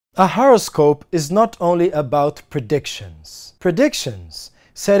A horoscope is not only about predictions. Predictions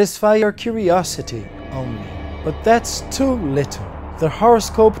satisfy your curiosity only, but that's too little. The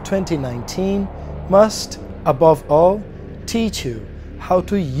Horoscope 2019 must, above all, teach you how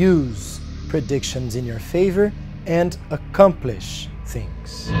to use predictions in your favor and accomplish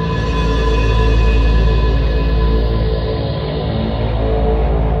things.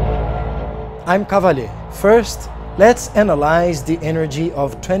 I'm Cavalher. First, let's analyze the energy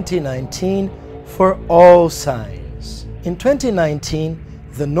of 2019 for all signs. In 2019,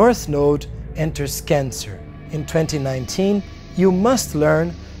 the North Node enters Cancer. In 2019, you must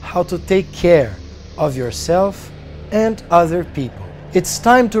learn how to take care of yourself and other people. It's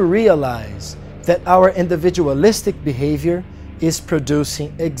time to realize that our individualistic behavior is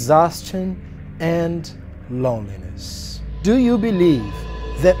producing exhaustion and loneliness. Do you believe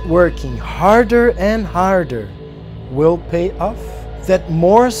that working harder and harder will pay off? That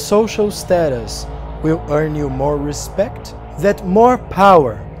more social status will earn you more respect? That more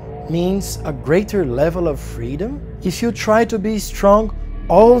power means a greater level of freedom? If you try to be strong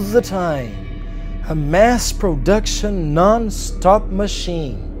all the time, a mass production non-stop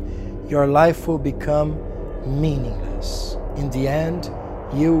machine, your life will become meaningless. In the end,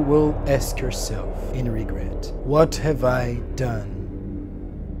 you will ask yourself in regret, what have I done?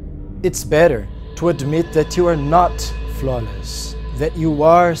 It's better to admit that you are not flawless, that you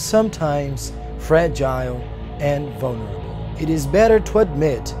are sometimes fragile and vulnerable. It is better to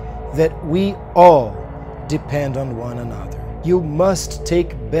admit that we all depend on one another. You must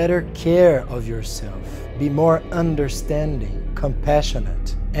take better care of yourself. Be more understanding,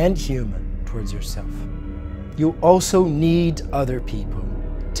 compassionate, and human towards yourself. You also need other people.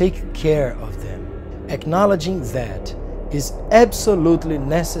 Take care of them. Acknowledging that is absolutely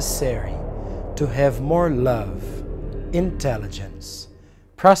necessary to have more love, intelligence,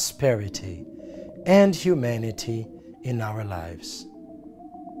 prosperity, and humanity in our lives.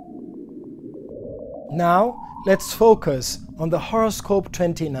 Now, let's focus on the Horoscope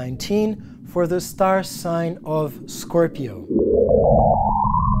 2019 for the star sign of Scorpio.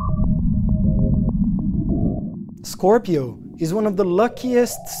 Scorpio is one of the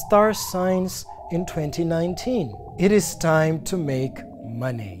luckiest star signs in 2019. It is time to make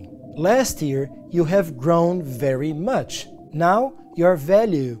money. Last year, you have grown very much. Now, your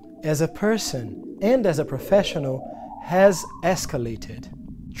value as a person and as a professional has escalated.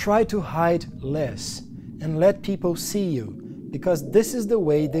 Try to hide less and let people see you, because this is the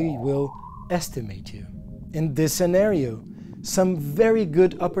way they will estimate you. In this scenario, some very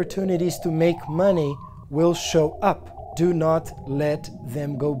good opportunities to make money will show up. Do not let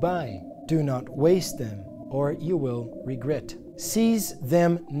them go by. Do not waste them, or you will regret. Seize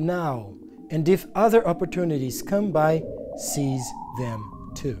them now, and if other opportunities come by, seize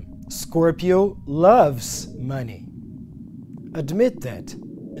them too. Scorpio loves money. Admit that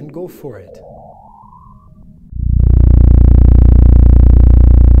and go for it.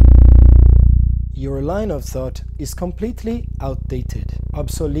 Your line of thought is completely outdated.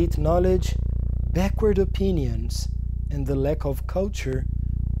 Obsolete knowledge, backward opinions, and the lack of culture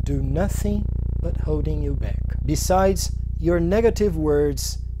do nothing but holding you back. Besides, your negative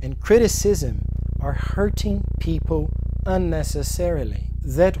words and criticism are hurting people unnecessarily.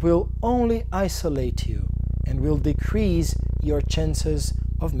 That will only isolate you and will decrease your chances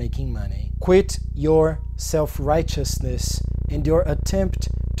of making money. Quit your self-righteousness and your attempt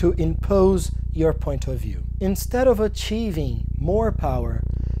to impose your point of view. Instead of achieving more power,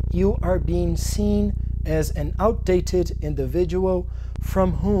 you are being seen as an outdated individual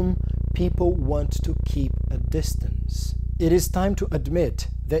from whom people want to keep a distance. It is time to admit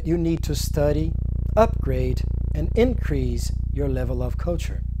that you need to study, upgrade, and increase your level of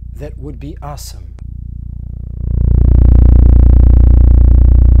culture. That would be awesome.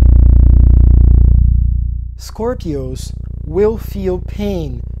 Scorpios will feel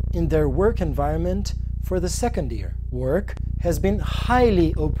pain in their work environment for the second year. Work has been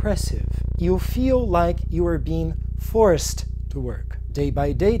highly oppressive. You feel like you are being forced to work.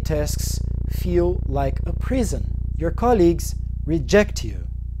 Day-by-day tasks feel like a prison. Your colleagues reject you,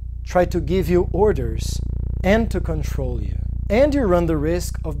 try to give you orders, and to control you. And you run the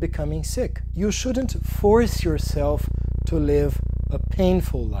risk of becoming sick. You shouldn't force yourself to live a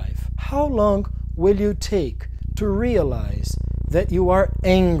painful life. How long will you take to realize that you are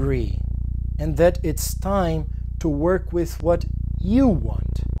angry and that it's time to work with what you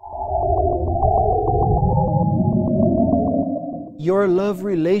want? Your love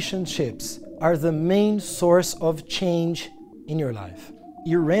relationships are the main source of change in your life.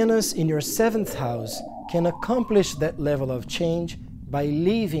 Uranus in your 7th house can accomplish that level of change by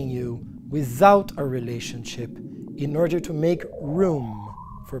leaving you without a relationship in order to make room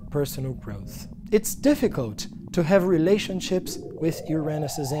for personal growth. It's difficult to have relationships with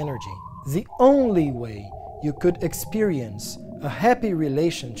Uranus's energy. The only way you could experience a happy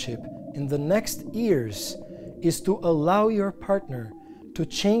relationship in the next years is to allow your partner to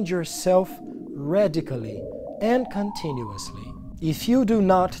change yourself radically and continuously. If you do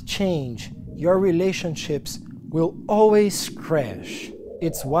not change, your relationships will always crash.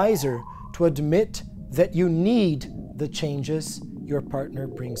 It's wiser to admit that you need the changes your partner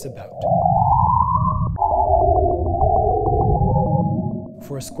brings about.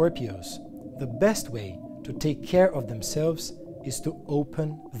 For Scorpios, the best way to take care of themselves is to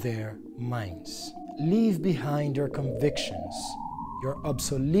open their minds. Leave behind your convictions, your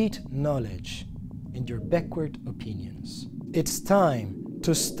obsolete knowledge, and your backward opinions. It's time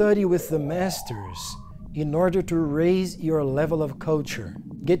to study with the masters in order to raise your level of culture.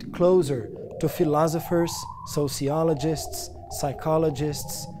 Get closer to philosophers, sociologists,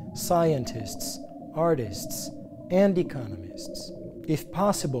 psychologists, scientists, artists, and economists. If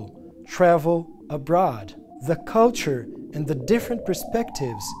possible, travel abroad. The culture and the different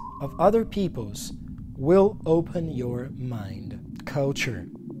perspectives of other peoples will open your mind. Culture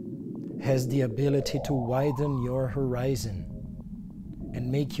has the ability to widen your horizon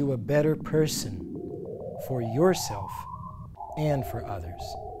and make you a better person for yourself and for others.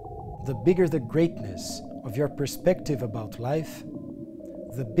 The bigger the greatness of your perspective about life,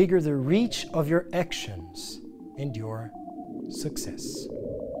 the bigger the reach of your actions and your success.